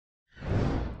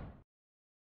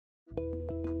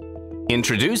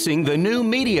Introducing the new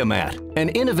Media Mat, an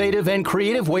innovative and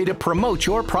creative way to promote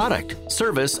your product,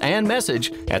 service, and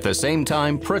message at the same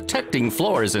time protecting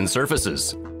floors and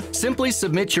surfaces. Simply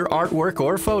submit your artwork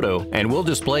or photo and we'll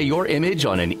display your image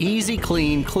on an easy,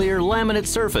 clean, clear laminate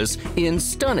surface in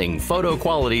stunning photo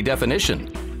quality definition.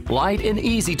 Light and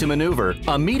easy to maneuver,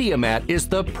 a Media Mat is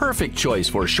the perfect choice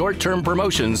for short-term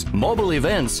promotions, mobile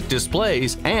events,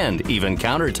 displays, and even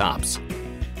countertops.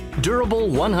 Durable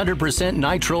 100%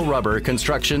 nitrile rubber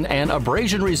construction and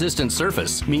abrasion-resistant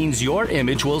surface means your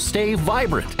image will stay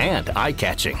vibrant and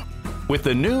eye-catching. With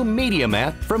the new Media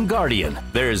Mat from Guardian,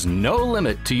 there's no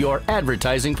limit to your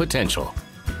advertising potential.